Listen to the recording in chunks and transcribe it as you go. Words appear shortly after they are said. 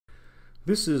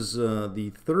This is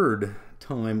the third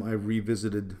time I've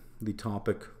revisited the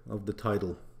topic of the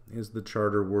title. Is the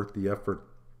charter worth the effort?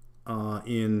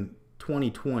 In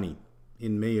 2020,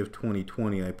 in May of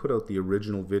 2020, I put out the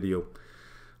original video,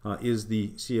 Is the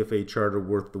CFA charter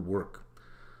worth the work?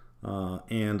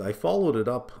 And I followed it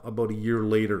up about a year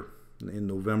later in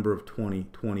November of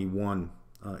 2021,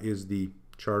 Is the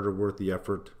charter worth the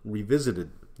effort?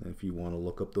 Revisited, if you want to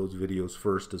look up those videos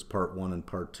first as part one and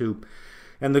part two.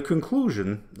 And the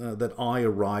conclusion that I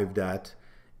arrived at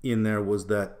in there was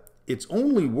that it's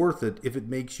only worth it if it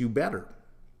makes you better.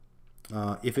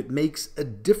 If it makes a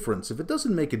difference. If it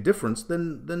doesn't make a difference,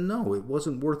 then no, it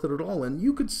wasn't worth it at all. And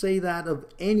you could say that of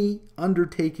any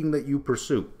undertaking that you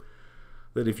pursue.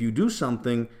 That if you do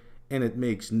something and it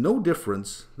makes no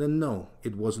difference, then no,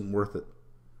 it wasn't worth it.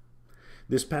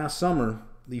 This past summer,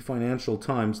 the Financial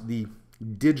Times, the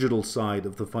digital side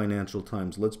of the Financial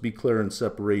Times. Let's be clear and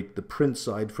separate the print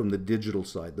side from the digital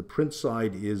side. The print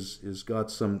side is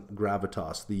got some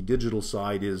gravitas. The digital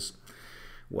side is,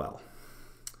 well,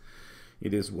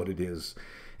 it is what it is.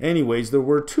 Anyways, there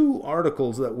were two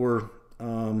articles that were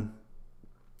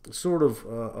sort of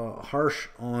harsh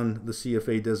on the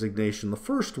CFA designation. The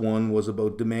first one was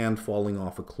about demand falling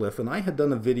off a cliff, and I had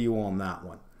done a video on that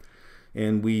one.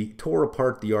 And we tore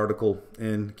apart the article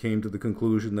and came to the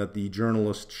conclusion that the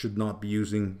journalist should not be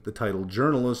using the title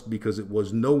journalist because it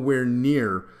was nowhere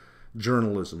near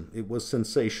journalism. It was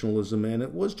sensationalism, and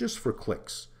it was just for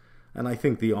clicks. And I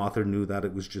think the author knew that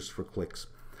it was just for clicks.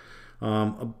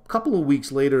 A couple of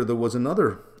weeks later, there was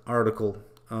another article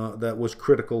that was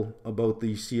critical about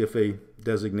the CFA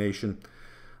designation.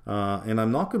 And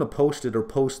I'm not going to post it or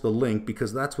post the link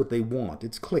because that's what they want.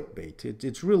 It's clickbait.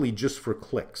 It's really just for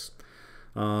clicks.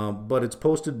 But it's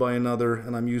posted by another,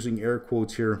 and I'm using air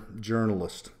quotes here,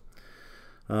 journalist.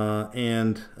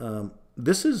 This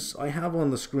is, I have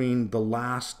on the screen the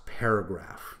last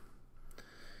paragraph.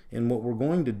 And what we're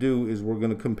going to do is we're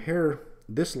going to compare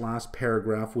this last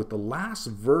paragraph with the last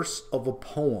verse of a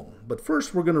poem. But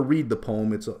first we're going to read the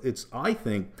poem. I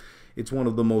think it's one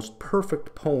of the most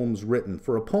perfect poems written.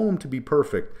 For a poem to be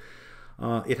perfect,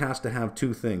 it has to have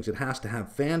two things. It has to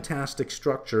have fantastic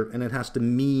structure, and it has to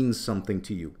mean something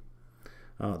to you.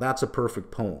 That's a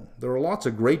perfect poem. There are lots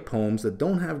of great poems that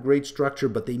don't have great structure,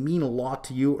 but they mean a lot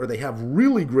to you, or they have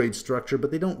really great structure,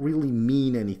 but they don't really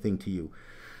mean anything to you.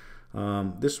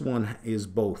 This one is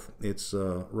both. It's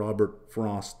Robert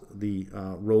Frost, The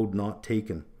Road Not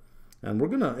Taken. And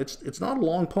it's not a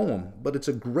long poem, but it's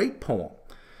a great poem.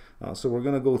 So we're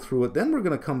going to go through it. Then we're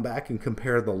going to come back and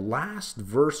compare the last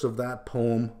verse of that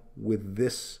poem with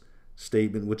this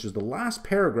statement, which is the last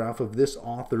paragraph of this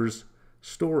author's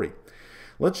story.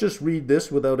 Let's just read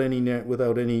this without any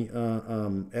editing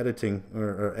not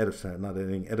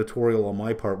editing, editorial on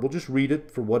my part. We'll just read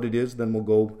it for what it is. Then we'll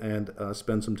go and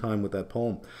spend some time with that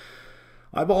poem.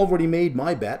 I've already made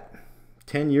my bet.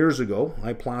 10 years ago,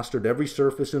 I plastered every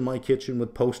surface in my kitchen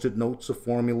with post-it notes of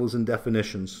formulas and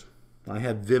definitions. I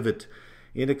had vivid,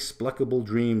 inexplicable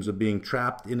dreams of being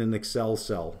trapped in an Excel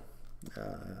cell.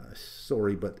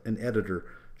 Sorry, but an editor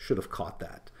should have caught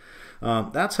that.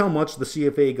 That's how much the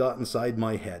CFA got inside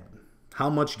my head.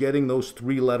 How much getting those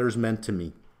three letters meant to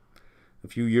me. A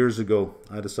few years ago,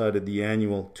 I decided the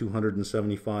annual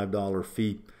 $275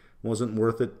 fee wasn't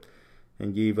worth it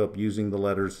and gave up using the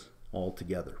letters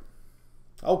altogether.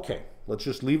 Okay, let's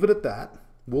just leave it at that.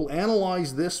 We'll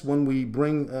analyze this when we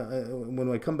when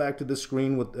I come back to this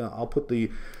screen. With I'll put the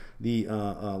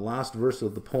last verse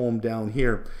of the poem down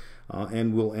here,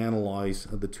 and we'll analyze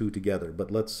the two together. But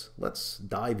let's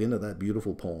dive into that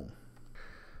beautiful poem.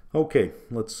 Okay,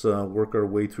 let's work our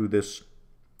way through this.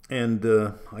 And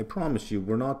I promise you,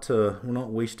 we're not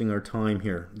wasting our time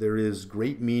here. There is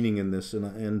great meaning in this,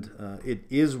 and it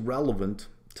is relevant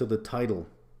to the title.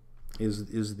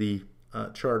 Is the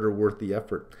charter worth the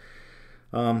effort?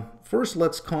 First,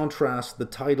 let's contrast the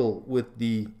title with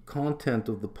the content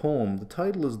of the poem. The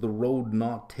title is The Road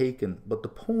Not Taken, but the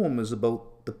poem is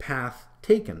about the path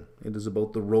taken. It is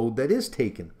about the road that is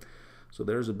taken. So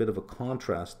there's a bit of a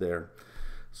contrast there.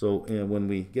 So when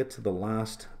we get to the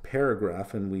last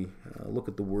paragraph and we look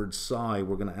at the word sigh,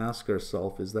 we're going to ask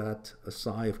ourselves, is that a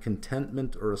sigh of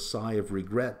contentment or a sigh of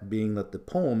regret, being that the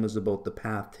poem is about the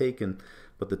path taken,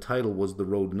 but the title was The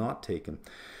Road Not Taken.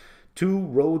 Two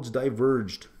roads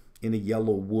diverged in a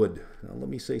yellow wood. Now, let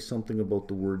me say something about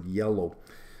the word yellow.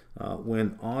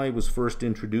 When I was first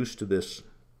introduced to this,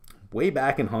 way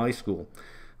back in high school,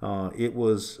 it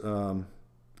was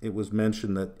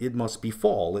mentioned that it must be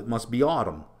fall, it must be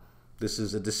autumn. This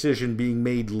is a decision being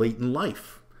made late in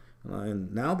life.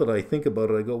 And now that I think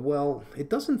about it, I go, well, it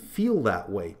doesn't feel that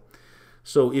way.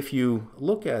 So if you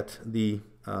look at the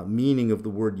meaning of the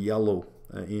word yellow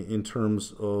in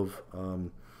terms of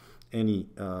any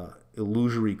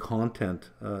illusory content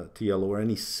to yellow, or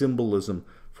any symbolism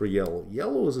for yellow,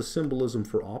 yellow is a symbolism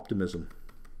for optimism.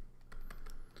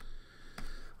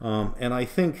 And I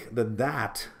think that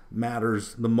that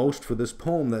matters the most for this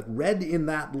poem, that read in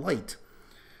that light,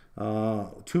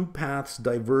 two paths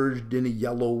diverged in a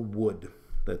yellow wood,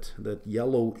 that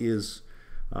yellow is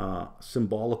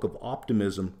symbolic of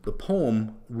optimism. The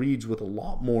poem reads with a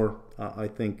lot more, I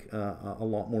think, a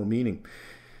lot more meaning.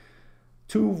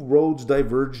 Two roads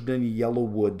diverged in a yellow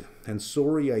wood, and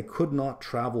sorry I could not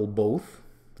travel both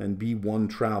and be one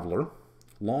traveler.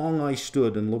 Long I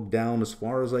stood and looked down as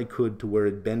far as I could to where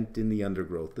it bent in the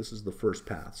undergrowth. This is the first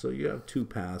path. So you have two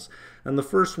paths. And the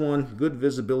first one, good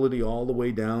visibility all the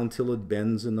way down till it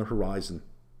bends in the horizon.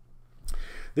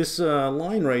 This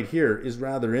line right here is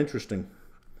rather interesting.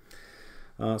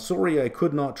 Sorry I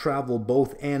could not travel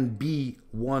both and be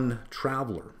one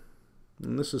traveler.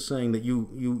 And this is saying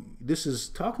that this is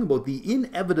talking about the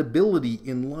inevitability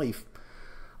in life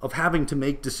of having to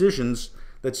make decisions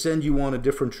that send you on a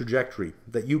different trajectory,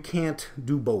 that you can't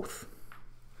do both.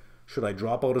 Should I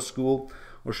drop out of school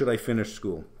or should I finish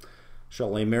school?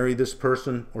 Shall I marry this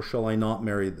person or shall I not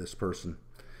marry this person?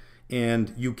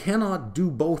 And you cannot do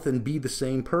both and be the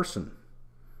same person.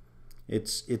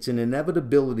 It's an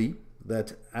inevitability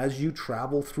that as you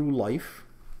travel through life,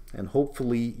 and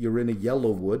hopefully you're in a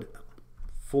yellow wood,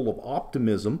 full of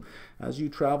optimism, as you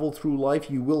travel through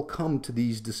life, you will come to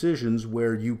these decisions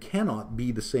where you cannot be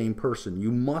the same person.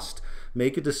 You must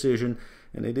make a decision,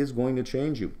 and it is going to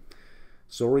change you.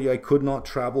 Sorry I could not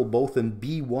travel both and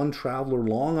be one traveler.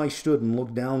 Long I stood and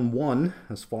looked down one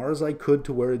as far as I could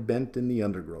to where it bent in the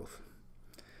undergrowth.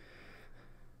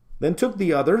 Then took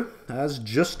the other as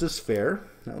just as fair.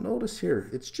 Now notice here,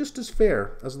 it's just as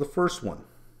fair as the first one.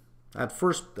 At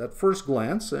first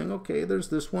glance, saying, okay, there's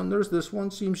this one,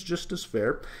 seems just as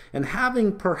fair, and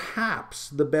having perhaps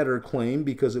the better claim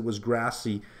because it was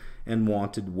grassy and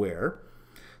wanted wear,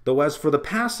 though as for the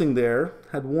passing there,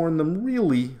 had worn them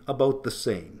really about the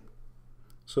same.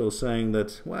 So saying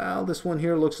that, well, this one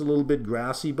here looks a little bit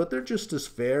grassy, but they're just as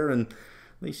fair, and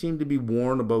they seem to be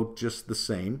worn about just the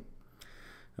same.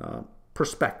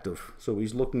 Perspective. So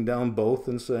he's looking down both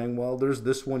and saying, well, there's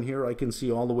this one here I can see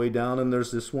all the way down, and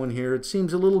there's this one here. It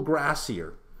seems a little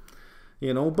grassier,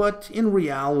 you know, but in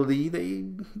reality,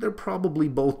 they're probably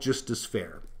both just as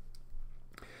fair.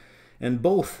 And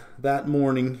both that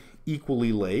morning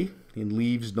equally lay, in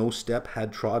leaves no step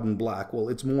had trodden black. Well,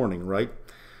 it's morning, right?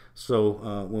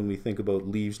 So when we think about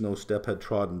leaves no step had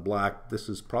trodden black, this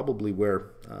is probably where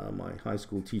my high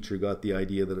school teacher got the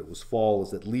idea that it was fall,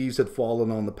 is that leaves had fallen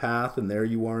on the path, and there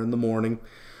you are in the morning.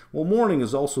 Well, morning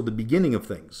is also the beginning of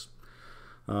things.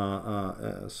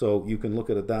 So you can look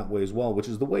at it that way as well, which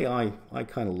is the way I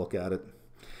kind of look at it.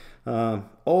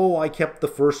 Oh, I kept the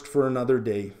first for another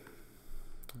day.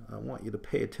 I want you to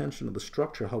pay attention to the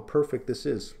structure, how perfect this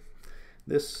is.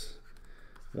 This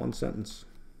one sentence.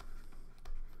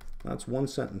 That's one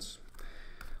sentence.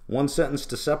 One sentence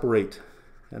to separate,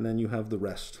 and then you have the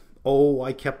rest. Oh,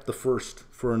 I kept the first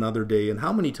for another day. And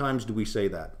how many times do we say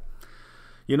that?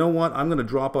 You know what? I'm going to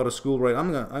drop out of school, right?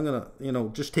 I'm going to,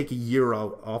 just take a year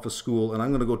off of school, and I'm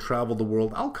going to go travel the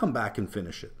world. I'll come back and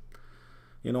finish it.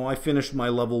 I finished my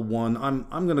level 1.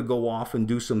 I'm going to go off and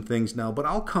do some things now, but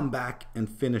I'll come back and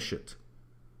finish it.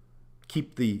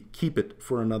 Keep it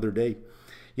for another day.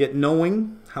 Yet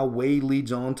knowing how way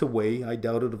leads on to way, I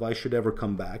doubted if I should ever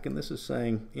come back. And this is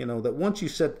saying, that once you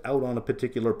set out on a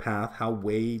particular path, how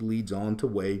way leads on to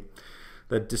way,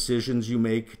 that decisions you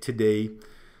make today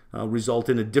result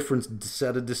in a different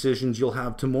set of decisions you'll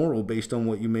have tomorrow based on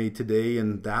what you made today,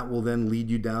 and that will then lead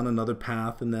you down another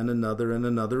path, and then another and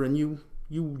another, and you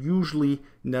usually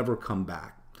never come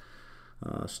back.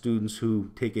 Students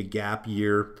who take a gap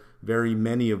year, very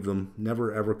many of them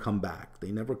never ever come back.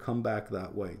 They never come back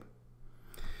that way.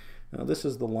 Now this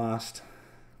is the last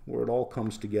where it all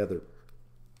comes together.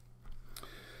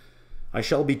 I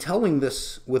shall be telling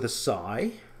this with a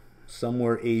sigh,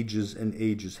 somewhere ages and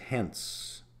ages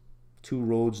hence. Two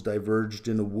roads diverged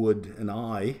in a wood, and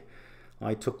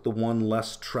I took the one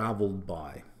less traveled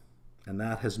by, and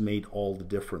that has made all the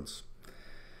difference.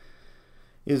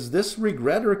 Is this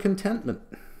regret or contentment?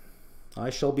 I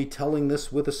shall be telling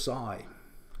this with a sigh.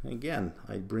 Again,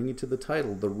 I bring you to the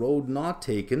title, The Road Not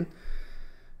Taken.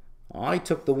 I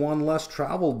took the one less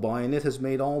traveled by, and it has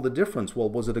made all the difference. Well,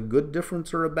 was it a good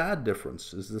difference or a bad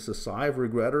difference? Is this a sigh of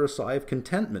regret or a sigh of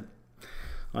contentment?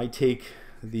 I take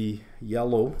the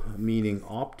yellow, meaning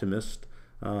optimist,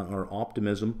 or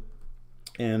optimism,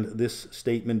 and this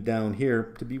statement down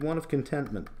here to be one of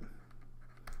contentment.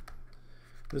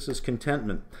 This is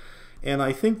contentment. And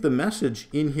I think the message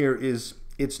in here is,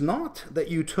 it's not that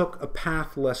you took a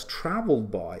path less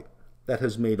traveled by that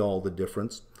has made all the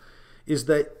difference, is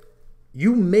that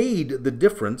you made the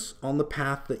difference on the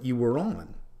path that you were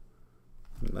on.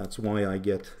 And that's why I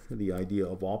get the idea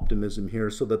of optimism here,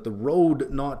 so that the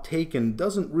road not taken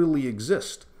doesn't really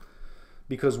exist.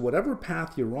 Because whatever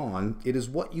path you're on, it is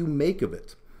what you make of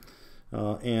it.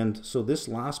 And so this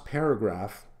last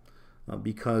paragraph,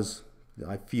 because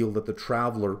I feel that the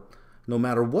traveler, no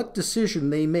matter what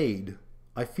decision they made,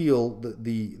 I feel that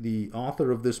the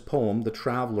author of this poem, the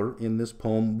traveler in this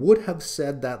poem, would have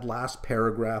said that last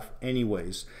paragraph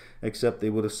anyways, except they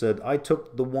would have said, I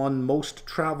took the one most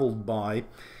traveled by,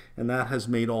 and that has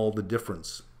made all the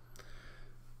difference.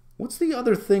 What's the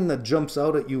other thing that jumps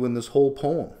out at you in this whole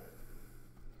poem?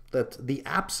 That the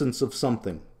absence of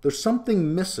something. There's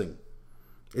something missing.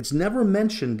 It's never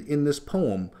mentioned in this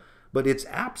poem, but its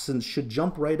absence should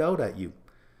jump right out at you.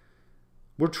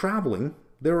 We're traveling.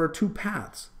 There are two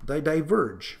paths. They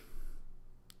diverge.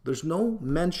 There's no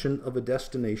mention of a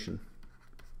destination.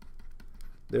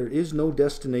 There is no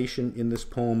destination in this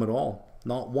poem at all.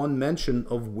 Not one mention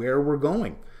of where we're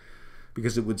going.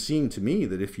 Because it would seem to me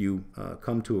that if you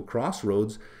come to a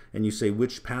crossroads and you say,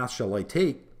 which path shall I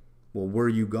take? Well, where are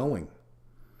you going?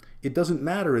 It doesn't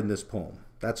matter in this poem.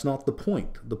 That's not the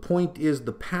point. The point is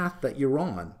the path that you're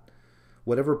on.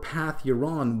 Whatever path you're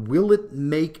on, will it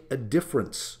make a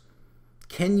difference?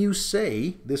 Can you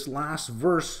say this last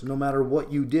verse, no matter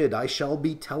what you did, I shall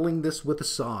be telling this with a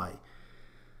sigh.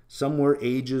 Somewhere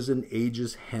ages and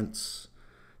ages hence,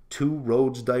 two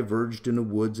roads diverged in the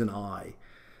woods, and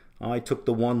I took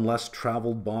the one less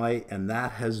traveled by, and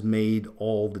that has made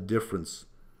all the difference.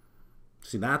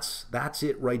 See, that's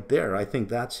it right there. I think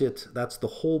that's it. That's the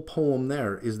whole poem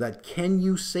there, is that can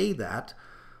you say that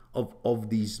of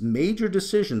these major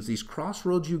decisions, these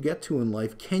crossroads you get to in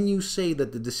life, can you say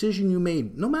that the decision you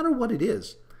made, no matter what it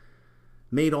is,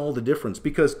 made all the difference?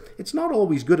 Because it's not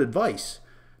always good advice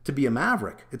to be a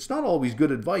maverick. It's not always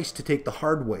good advice to take the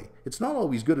hard way. It's not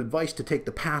always good advice to take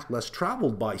the path less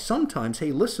traveled by. Sometimes,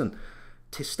 hey, listen,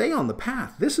 to stay on the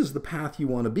path, this is the path you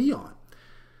want to be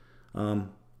on.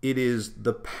 It is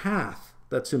the path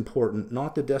that's important,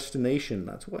 not the destination.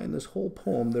 That's why in this whole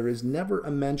poem there is never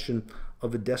a mention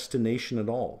of a destination at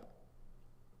all.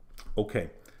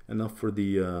 Okay, enough for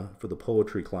the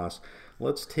poetry class.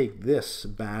 Let's take this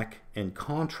back and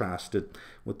contrast it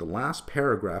with the last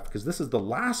paragraph, because this is the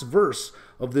last verse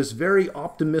of this very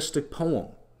optimistic poem.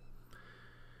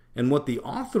 And what the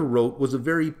author wrote was a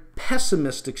very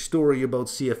pessimistic story about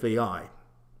CFAI.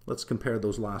 Let's compare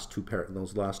those last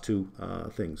two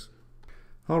things.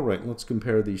 All right, let's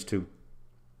compare these two.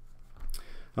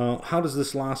 How does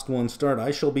this last one start?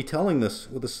 I shall be telling this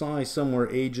with a sigh, somewhere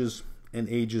ages and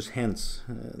ages hence.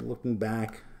 Looking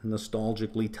back,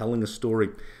 nostalgically telling a story.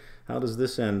 How does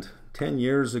this end? 10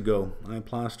 years ago, I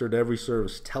plastered every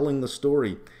service, telling the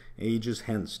story. Ages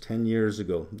hence, 10 years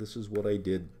ago. This is what I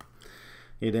did.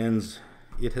 It ends,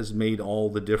 it has made all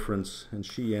the difference. And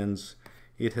she ends,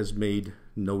 it has made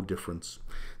no difference.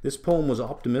 This poem was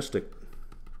optimistic.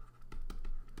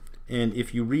 And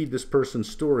if you read this person's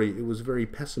story, it was very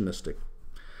pessimistic.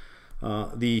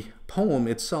 The poem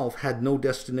itself had no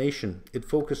destination. It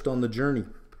focused on the journey.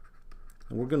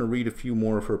 And we're going to read a few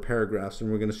more of her paragraphs, and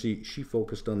we're going to see she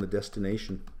focused on the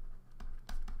destination.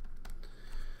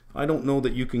 I don't know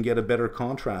that you can get a better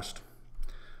contrast.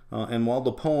 And while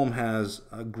the poem has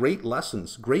great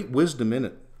lessons, great wisdom in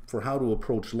it for how to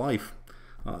approach life,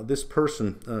 this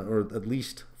person, or at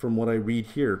least from what I read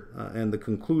here, and the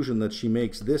conclusion that she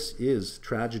makes, this is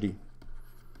tragedy.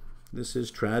 This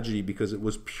is tragedy because it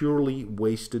was purely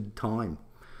wasted time.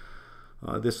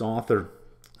 This author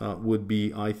would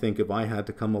be, I think, if I had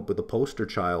to come up with a poster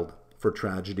child for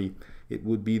tragedy, it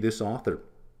would be this author.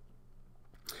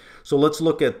 So let's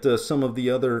look at some of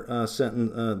the other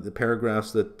the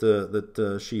paragraphs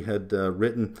that she had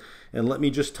written, and let me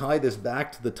just tie this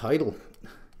back to the title.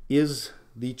 Is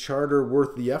the charter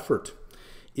worth the effort?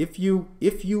 If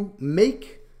you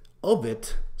make of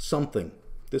it something,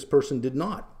 this person did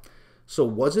not. So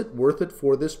was it worth it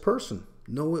for this person?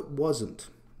 No, it wasn't,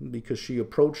 because she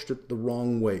approached it the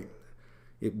wrong way.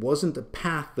 It wasn't a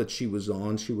path that she was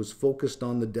on. She was focused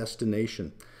on the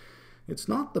destination. It's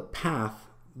not the path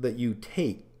that you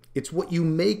take. It's what you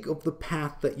make of the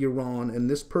path that you're on, and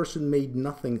this person made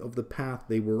nothing of the path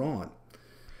they were on.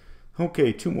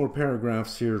 Okay, two more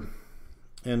paragraphs here.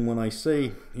 And when I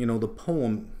say, the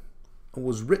poem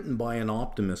was written by an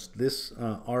optimist, this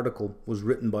article was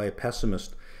written by a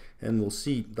pessimist. And we'll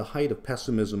see the height of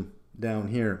pessimism down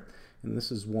here. And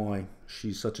this is why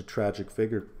she's such a tragic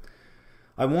figure.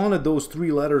 I wanted those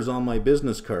 3 letters on my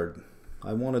business card.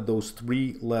 I wanted those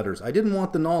 3 letters. I didn't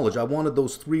want the knowledge. I wanted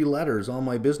those 3 letters on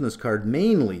my business card,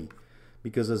 mainly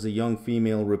because as a young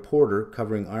female reporter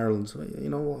covering Ireland's, you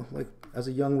know, like as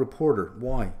a young reporter,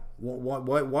 why?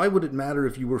 Why would it matter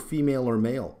if you were female or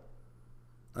male?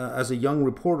 As a young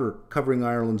reporter covering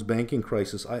Ireland's banking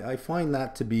crisis, I find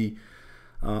that to be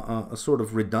a sort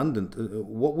of redundant.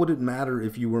 What would it matter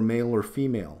if you were male or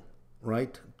female,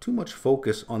 right? Too much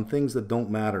focus on things that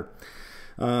don't matter.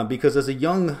 Because as a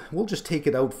young, we'll just take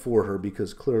it out for her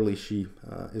because clearly she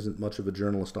isn't much of a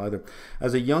journalist either.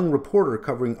 As a young reporter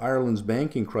covering Ireland's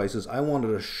banking crisis, I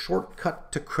wanted a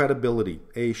shortcut to credibility.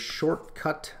 A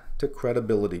shortcut to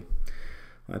credibility.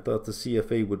 I thought the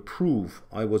CFA would prove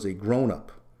I was a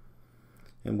grown-up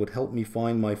and would help me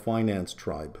find my finance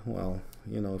tribe. Well,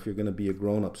 you know, if you're going to be a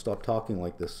grown-up, stop talking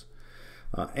like this.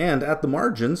 And at the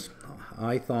margins,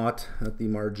 I thought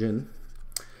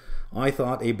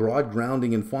a broad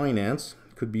grounding in finance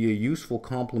could be a useful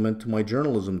complement to my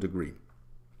journalism degree.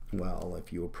 Well,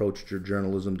 if you approached your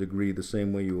journalism degree the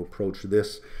same way you approach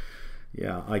this,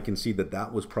 yeah, I can see that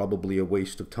that was probably a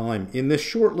waste of time. In this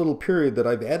short little period that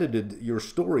I've edited your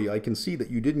story, I can see that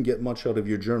you didn't get much out of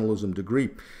your journalism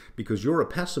degree because you're a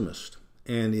pessimist.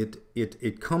 And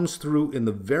it comes through in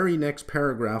the very next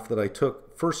paragraph that I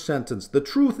took, first sentence. The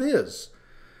truth is,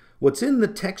 what's in the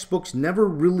textbooks never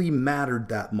really mattered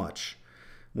that much.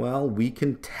 Well, we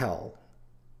can tell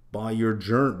by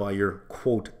your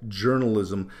quote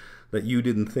journalism that you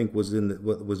didn't think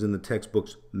what was in the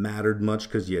textbooks mattered much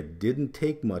because you didn't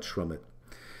take much from it.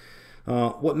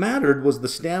 What mattered was the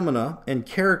stamina and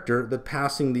character that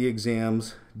passing the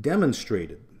exams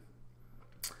demonstrated.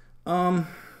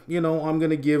 You know, I'm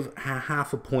going to give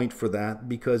half a point for that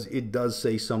because it does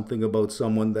say something about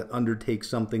someone that undertakes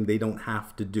something they don't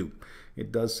have to do.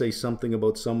 It does say something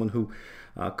about someone who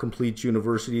completes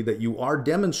university, that you are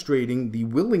demonstrating the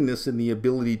willingness and the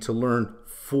ability to learn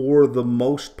for the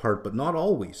most part, but not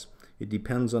always. It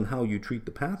depends on how you treat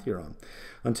the path you're on.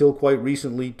 Until quite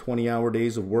recently, 20-hour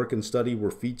days of work and study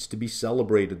were feats to be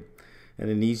celebrated, and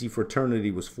an easy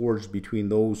fraternity was forged between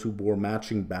those who bore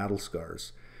matching battle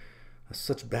scars.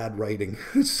 Such bad writing.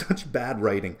 Such bad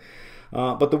writing.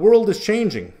 But the world is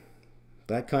changing.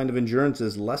 That kind of endurance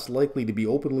is less likely to be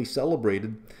openly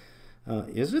celebrated.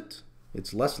 Is it?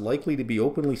 It's less likely to be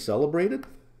openly celebrated?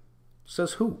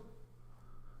 Says who?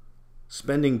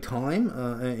 Spending time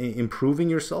improving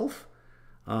yourself?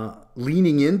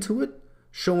 Leaning into it?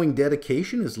 Showing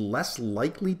dedication is less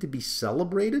likely to be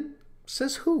celebrated?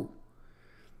 Says who?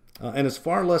 And is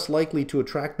far less likely to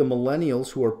attract the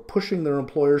millennials who are pushing their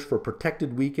employers for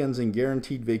protected weekends and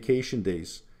guaranteed vacation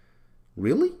days.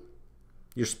 Really?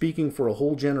 You're speaking for a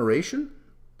whole generation?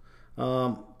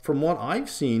 From what I've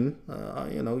seen,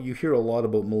 you know, you hear a lot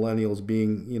about millennials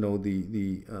being, you know,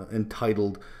 the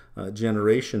entitled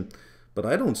generation, but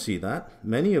I don't see that.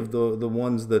 Many of the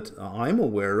ones that I'm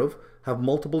aware of have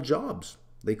multiple jobs.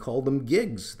 They call them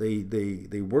gigs.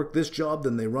 They work this job,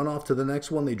 then they run off to the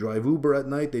next one. They drive Uber at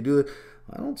night. They do it.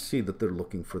 I don't see that they're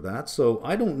looking for that. So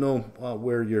I don't know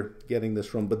where you're getting this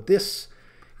from, but this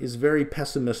is very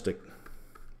pessimistic.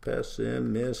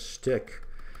 Pessimistic.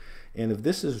 And if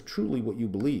this is truly what you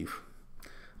believe,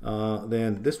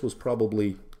 then this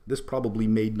probably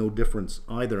made no difference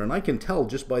either. And I can tell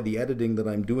just by the editing that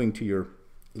I'm doing to your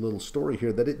little story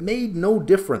here that it made no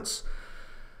difference.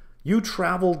 You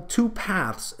traveled 2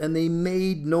 paths and they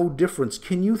made no difference.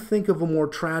 Can you think of a more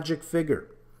tragic figure?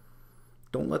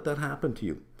 Don't let that happen to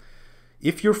you.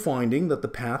 If you're finding that the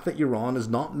path that you're on is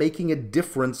not making a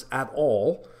difference at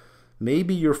all,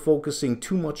 maybe you're focusing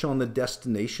too much on the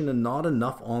destination and not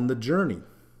enough on the journey.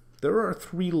 There are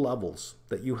 3 levels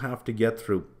that you have to get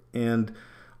through. And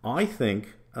I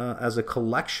think as a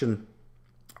collection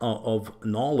of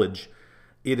knowledge,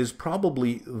 it is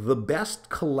probably the best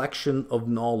collection of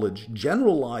knowledge,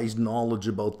 generalized knowledge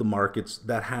about the markets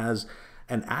that has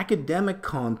an academic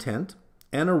content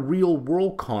and a real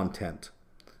world content.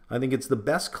 I think it's the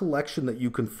best collection that you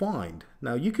can find.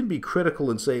 Now, you can be critical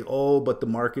and say, oh, but the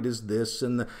market is this,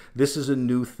 and this is a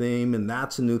new thing, and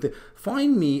that's a new thing.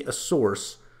 Find me a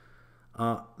source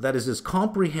that is as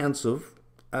comprehensive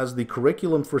as the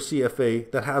curriculum for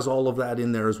CFA that has all of that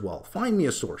in there as well. Find me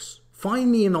a source.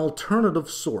 Find me an alternative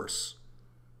source.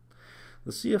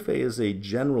 The CFA is a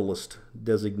generalist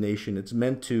designation. It's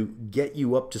meant to get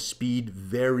you up to speed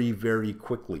very, very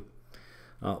quickly.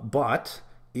 But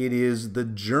it is the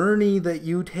journey that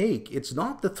you take. It's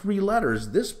not the 3 letters.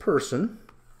 This person,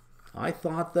 I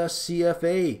thought the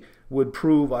CFA would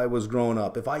prove I was grown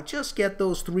up. If I just get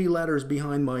those 3 letters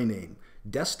behind my name.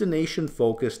 Destination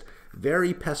focused,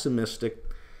 very pessimistic,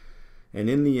 and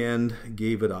in the end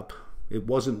gave it up. It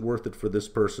wasn't worth it for this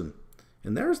person.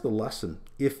 And there's the lesson.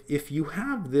 If you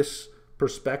have this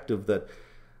perspective that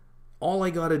all I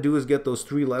got to do is get those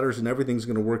 3 letters and everything's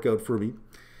going to work out for me,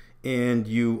 and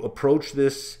you approach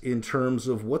this in terms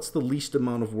of what's the least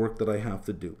amount of work that I have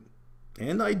to do.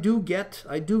 And I do get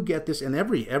this, and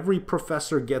every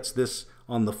professor gets this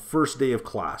on the first day of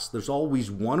class. There's always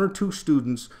 1 or 2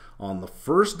 students on the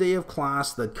first day of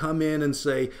class that come in and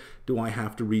say, do I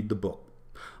have to read the book?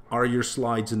 Are your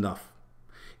slides enough?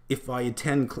 If I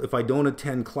don't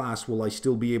attend class, will I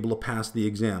still be able to pass the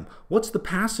exam? What's the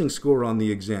passing score on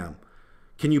the exam?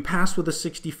 Can you pass with a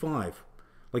 65?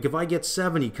 Like if I get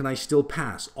 70, can I still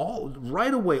pass?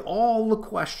 Right away, all the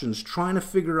questions, trying to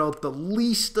figure out the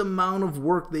least amount of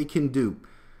work they can do,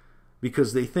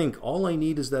 because they think all I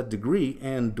need is that degree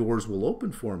and doors will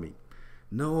open for me.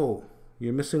 No,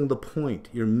 you're missing the point.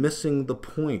 You're missing the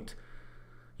point.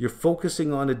 You're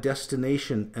focusing on a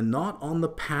destination and not on the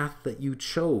path that you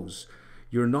chose.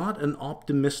 You're not an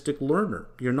optimistic learner.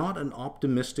 You're not an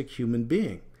optimistic human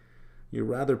being. You're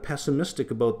rather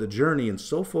pessimistic about the journey and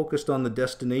so focused on the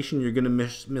destination, you're going to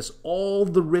miss all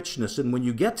the richness. And when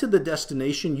you get to the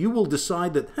destination, you will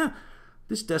decide that,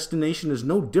 this destination is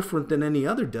no different than any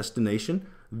other destination.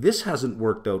 This hasn't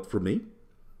worked out for me.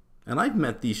 And I've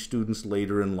met these students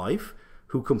later in life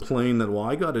who complain that, well,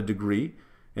 I got a degree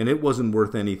and it wasn't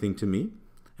worth anything to me.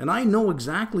 And I know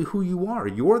exactly who you are.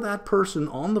 You're that person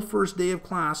on the first day of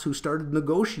class who started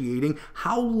negotiating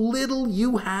how little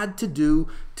you had to do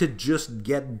to just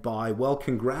get by. Well,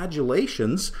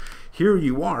 congratulations. Here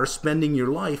you are spending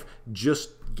your life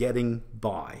just getting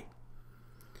by.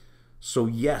 So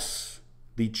yes,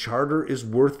 the charter is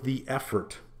worth the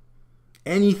effort.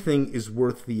 Anything is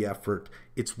worth the effort.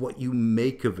 It's what you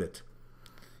make of it.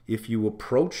 If you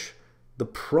approach the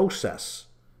process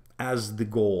as the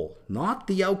goal, not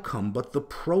the outcome, but the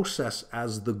process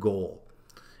as the goal,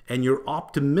 and you're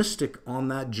optimistic on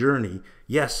that journey,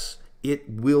 yes, it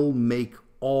will make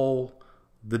all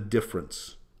the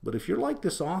difference. But if you're like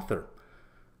this author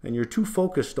and you're too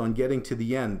focused on getting to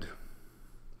the end,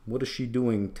 what is she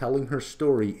doing? Telling her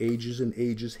story ages and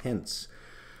ages hence,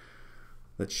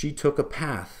 that she took a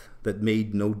path that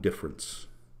made no difference.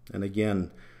 And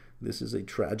again, this is a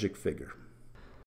tragic figure.